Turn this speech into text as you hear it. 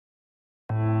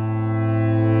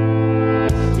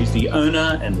the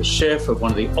owner and the chef of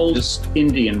one of the oldest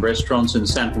Indian restaurants in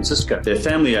San Francisco. Their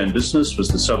family-owned business was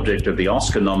the subject of the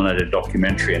Oscar-nominated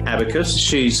documentary Abacus.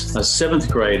 She's a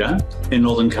 7th grader in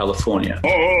Northern California.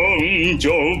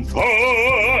 Giovanni.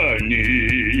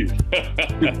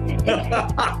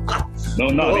 No,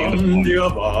 nodding.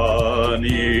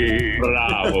 Giovanni.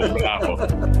 Bravo, bravo.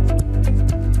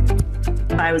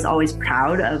 I was always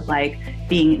proud of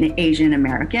being an Asian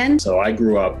American. So I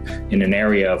grew up in an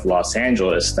area of Los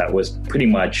Angeles that was pretty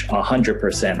much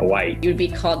 100% white. You'd be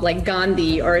called like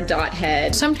Gandhi or a dot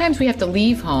head. Sometimes we have to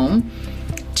leave home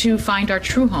to find our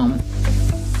true home.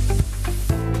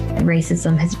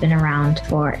 Racism has been around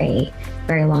for a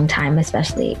very long time,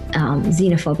 especially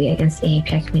xenophobia against the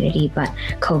API community, but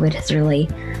COVID has really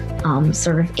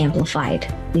sort of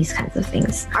amplified these kinds of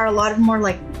things. Are a lot of more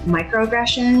like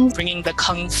microaggressions. Bringing the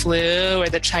Kung flu or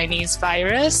the Chinese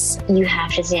virus. You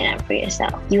have to stand up for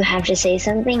yourself. You have to say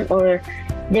something or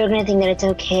they're going to think that it's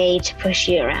okay to push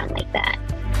you around like that.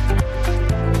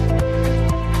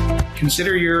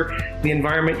 Consider the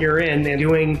environment you're in and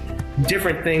doing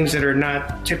different things that are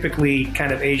not typically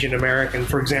kind of Asian American,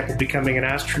 for example, becoming an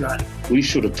astronaut. We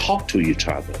should talk to each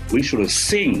other. We should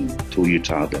sing to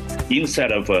each other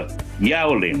instead of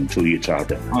yelling to each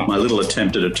other. My little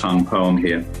attempt at a tongue poem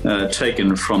here,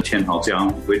 taken from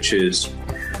Tianhaojiang, which is,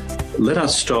 let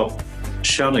us stop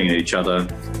shouting at each other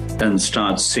and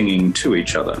start singing to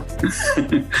each other.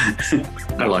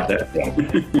 I like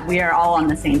that. We are all on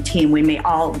the same team. We may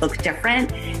all look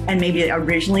different, and maybe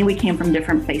originally we came from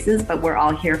different places, but we're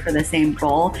all here for the same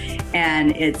goal,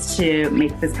 and it's to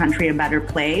make this country a better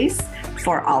place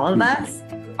for all of us.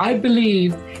 I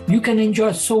believe you can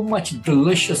enjoy so much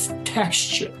delicious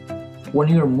texture when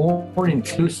you're more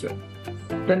inclusive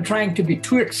than trying to be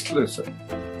too exclusive.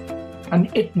 And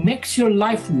it makes your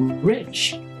life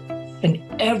rich in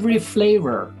every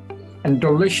flavor and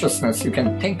deliciousness you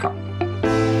can think of.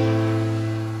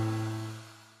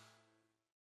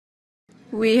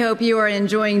 We hope you are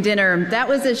enjoying dinner. That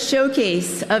was a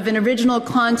showcase of an original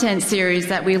content series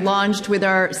that we launched with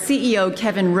our CEO,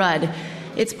 Kevin Rudd.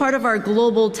 It's part of our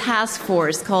global task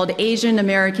force called Asian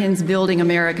Americans Building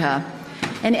America.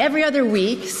 And every other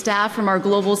week, staff from our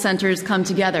global centers come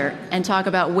together and talk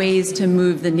about ways to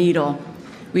move the needle.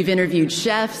 We've interviewed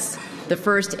chefs, the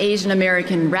first Asian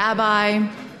American rabbi,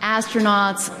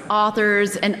 astronauts,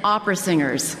 authors, and opera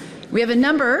singers. We have a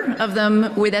number of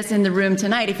them with us in the room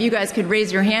tonight. If you guys could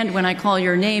raise your hand when I call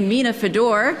your name. Mina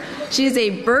Fedor. She is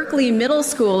a Berkeley middle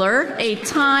schooler, a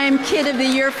Time Kid of the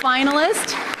Year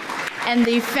finalist, and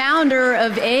the founder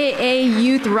of AA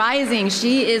Youth Rising.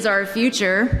 She is our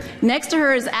future. Next to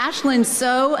her is Ashlyn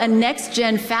So, a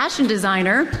next-gen fashion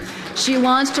designer. She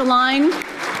launched a line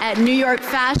at New York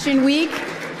Fashion Week,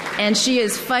 and she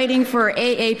is fighting for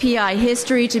AAPI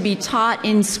history to be taught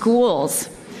in schools.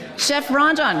 Chef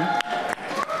Ranjan.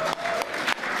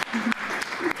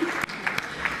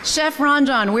 Chef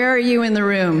Ranjan, where are you in the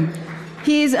room?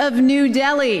 He's of New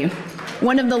Delhi,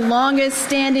 one of the longest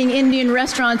standing Indian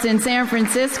restaurants in San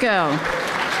Francisco.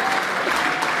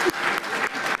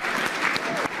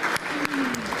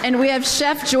 And we have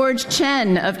Chef George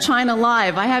Chen of China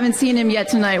Live. I haven't seen him yet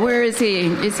tonight. Where is he?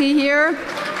 Is he here?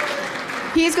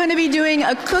 He's going to be doing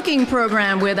a cooking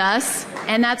program with us,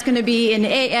 and that's going to be in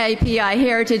AAPI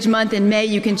Heritage Month in May.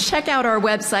 You can check out our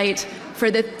website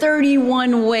for the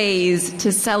 31 ways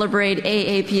to celebrate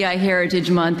AAPI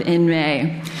Heritage Month in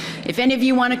May. If any of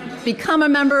you want to become a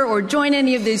member or join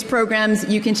any of these programs,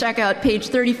 you can check out page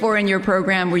 34 in your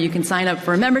program where you can sign up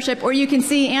for a membership, or you can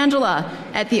see Angela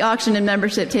at the auction and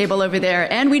membership table over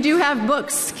there. And we do have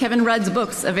books, Kevin Rudd's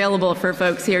books, available for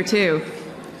folks here too.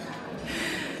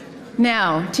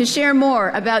 Now, to share more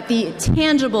about the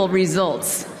tangible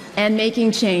results and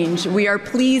making change, we are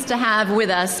pleased to have with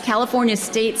us California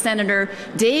State Senator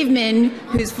Dave Min,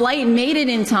 whose flight made it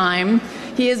in time.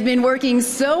 He has been working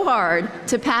so hard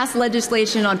to pass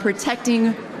legislation on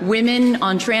protecting women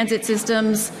on transit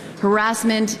systems,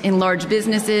 harassment in large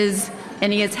businesses,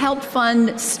 and he has helped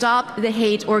fund Stop the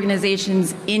Hate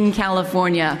organizations in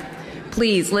California.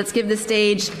 Please, let's give the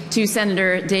stage to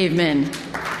Senator Dave Min.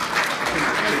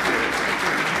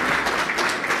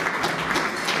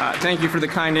 Thank you for the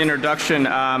kind introduction.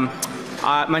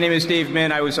 My name is Dave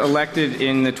Min. I was elected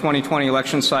in the 2020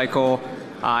 election cycle.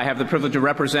 I have the privilege of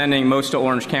representing most of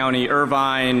Orange County,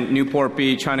 Irvine, Newport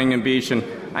Beach, Huntington Beach, and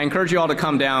I encourage you all to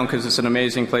come down because it's an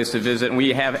amazing place to visit. And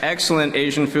we have excellent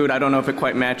Asian food. I don't know if it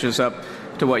quite matches up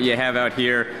to what you have out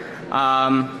here.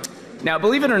 Now,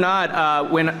 believe it or not,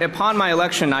 upon my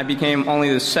election, I became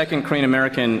only the second Korean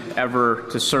American ever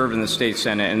to serve in the state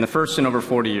Senate, and the first in over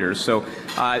 40 years. So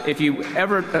if you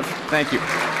ever, thank you.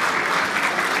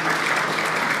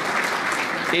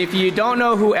 If you don't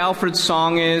know who Alfred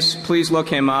Song is, please look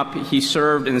him up. He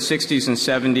served in the 60s and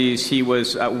 70s. He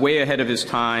was way ahead of his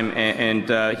time,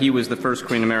 and he was the first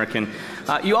Korean American.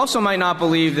 You also might not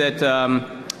believe that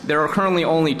there are currently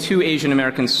only 2 Asian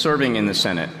Americans serving in the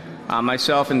Senate,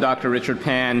 myself and Dr. Richard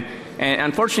Pan. And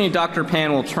unfortunately, Dr.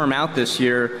 Pan will term out this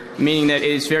year, meaning that it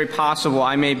is very possible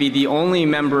I may be the only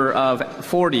member of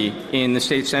 40 in the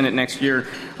state Senate next year.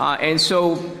 And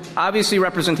so, obviously,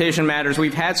 representation matters.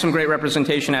 We've had some great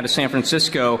representation out of San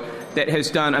Francisco that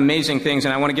has done amazing things,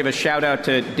 and I want to give a shout-out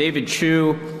to David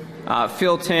Chu,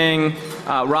 Phil Ting,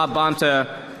 Rob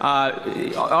Bonta.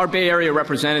 Our Bay Area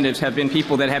representatives have been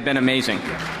people that have been amazing.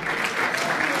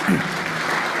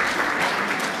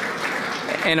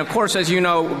 And of course, as you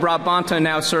know, Rob Bonta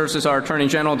now serves as our Attorney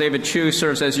General. David Chu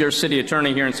serves as your city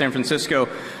attorney here in San Francisco.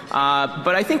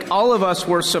 But I think all of us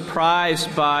were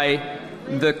surprised by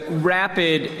the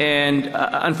rapid and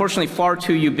unfortunately far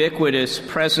too ubiquitous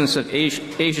presence of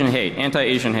Asian hate,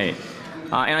 anti-Asian hate.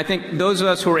 And I think those of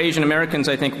us who are Asian Americans,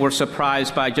 I think, were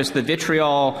surprised by just the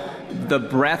vitriol, the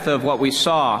breadth of what we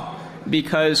saw,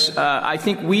 because I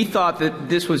think we thought that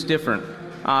this was different.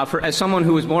 As someone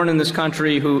who was born in this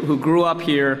country, who grew up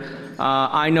here,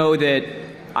 I know that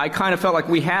I kind of felt like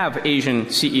we have Asian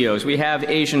CEOs, we have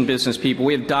Asian business people,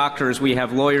 we have doctors, we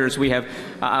have lawyers, we have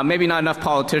maybe not enough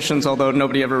politicians, although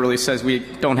nobody ever really says we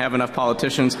don't have enough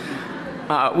politicians.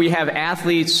 We have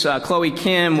athletes, Chloe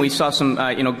Kim, we saw some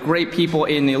great people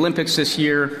in the Olympics this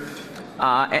year,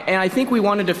 and I think we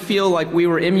wanted to feel like we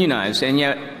were immunized, and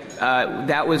yet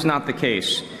that was not the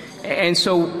case. And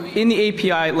so in the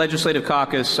API Legislative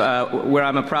Caucus, where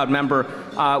I'm a proud member,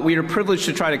 we are privileged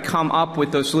to try to come up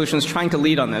with those solutions, trying to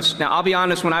lead on this. Now, I'll be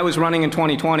honest, when I was running in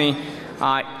 2020,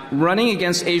 running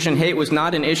against Asian hate was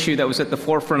not an issue that was at the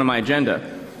forefront of my agenda.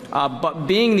 But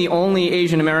being the only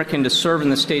Asian American to serve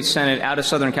in the state Senate out of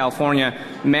Southern California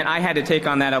meant I had to take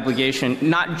on that obligation,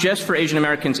 not just for Asian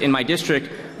Americans in my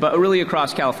district, but really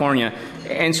across California.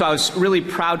 And so I was really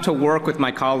proud to work with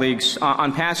my colleagues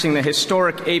on passing the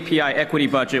historic API equity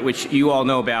budget, which you all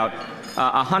know about,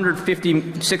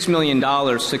 $156 million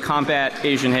to combat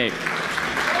Asian hate.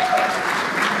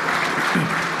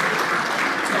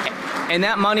 And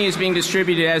that money is being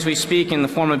distributed as we speak in the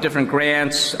form of different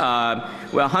grants.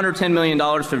 $110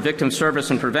 million for victim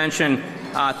service and prevention,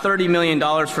 $30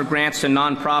 million for grants to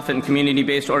nonprofit and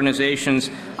community-based organizations,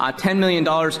 $10 million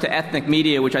to ethnic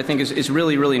media, which I think is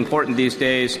really, really important these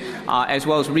days, as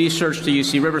well as research to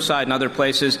UC Riverside and other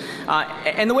places.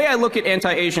 And the way I look at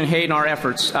anti-Asian hate and our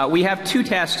efforts, we have 2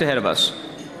 tasks ahead of us.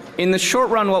 In the short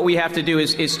run, what we have to do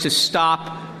is to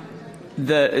stop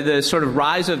the sort of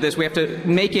rise of this. We have to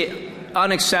make it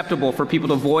unacceptable for people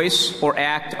to voice or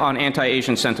act on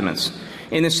anti-Asian sentiments.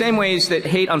 In the same ways that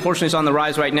hate, unfortunately, is on the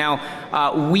rise right now,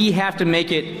 we have to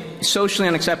make it socially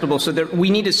unacceptable, so that we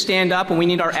need to stand up, and we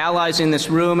need our allies in this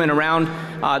room and around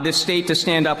this state to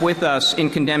stand up with us in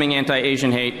condemning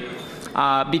anti-Asian hate,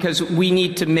 because we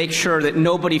need to make sure that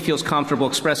nobody feels comfortable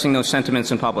expressing those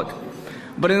sentiments in public.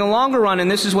 But in the longer run, and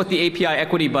this is what the API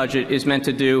equity budget is meant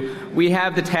to do, we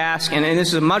have the task, and this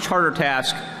is a much harder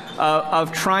task,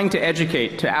 of trying to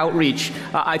educate, to outreach.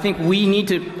 I think we need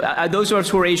to, those of us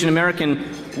who are Asian American,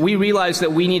 we realize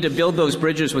that we need to build those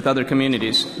bridges with other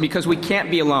communities, because we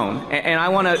can't be alone. And I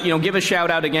want to, give a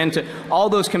shout out again to all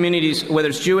those communities, whether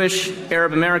it's Jewish,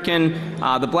 Arab American,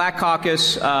 the Black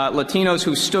Caucus, Latinos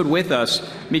who stood with us,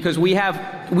 because we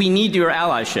need your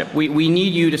allyship. We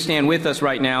need you to stand with us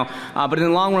right now. But in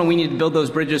the long run, we need to build those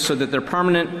bridges so that they're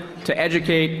permanent, to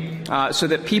educate, so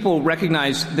that people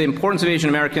recognize the importance of Asian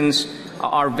Americans,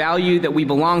 our value that we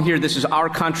belong here. This is our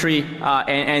country,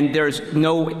 and there's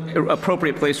no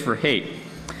appropriate place for hate.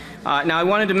 Now, I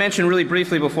wanted to mention really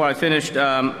briefly before I finished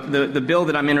the bill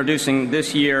that I'm introducing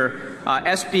this year.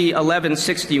 SB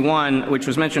 1161, which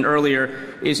was mentioned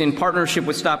earlier, is in partnership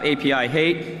with Stop API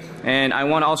Hate. And I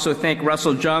want to also thank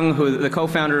Russell Jung, who the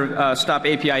co-founder of Stop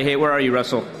API Hate. Where are you,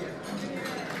 Russell?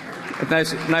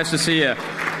 Nice to see you.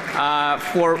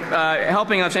 For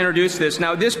helping us introduce this.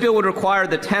 Now, this bill would require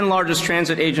the 10 largest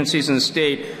transit agencies in the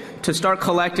state to start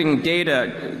collecting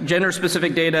data,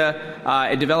 gender-specific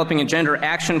data, developing a gender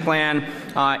action plan,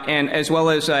 and as well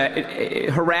as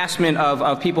harassment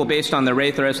of people based on their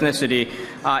race or ethnicity.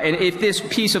 And if this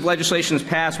piece of legislation is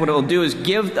passed, what it will do is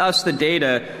give us the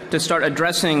data to start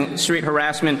addressing street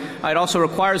harassment. It also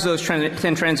requires those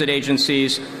 10 transit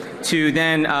agencies to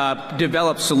then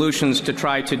develop solutions to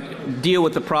try to deal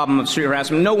with the problem of street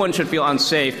harassment. No one should feel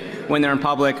unsafe when they're in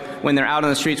public, when they're out on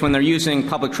the streets, when they're using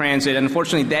public transit. And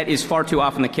unfortunately, that is far too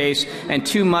often the case. And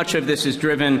too much of this is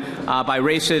driven by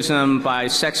racism, by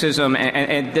sexism,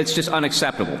 and that's just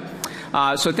unacceptable.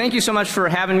 So thank you so much for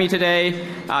having me today.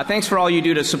 Thanks for all you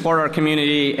do to support our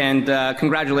community, and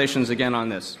congratulations again on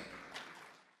this.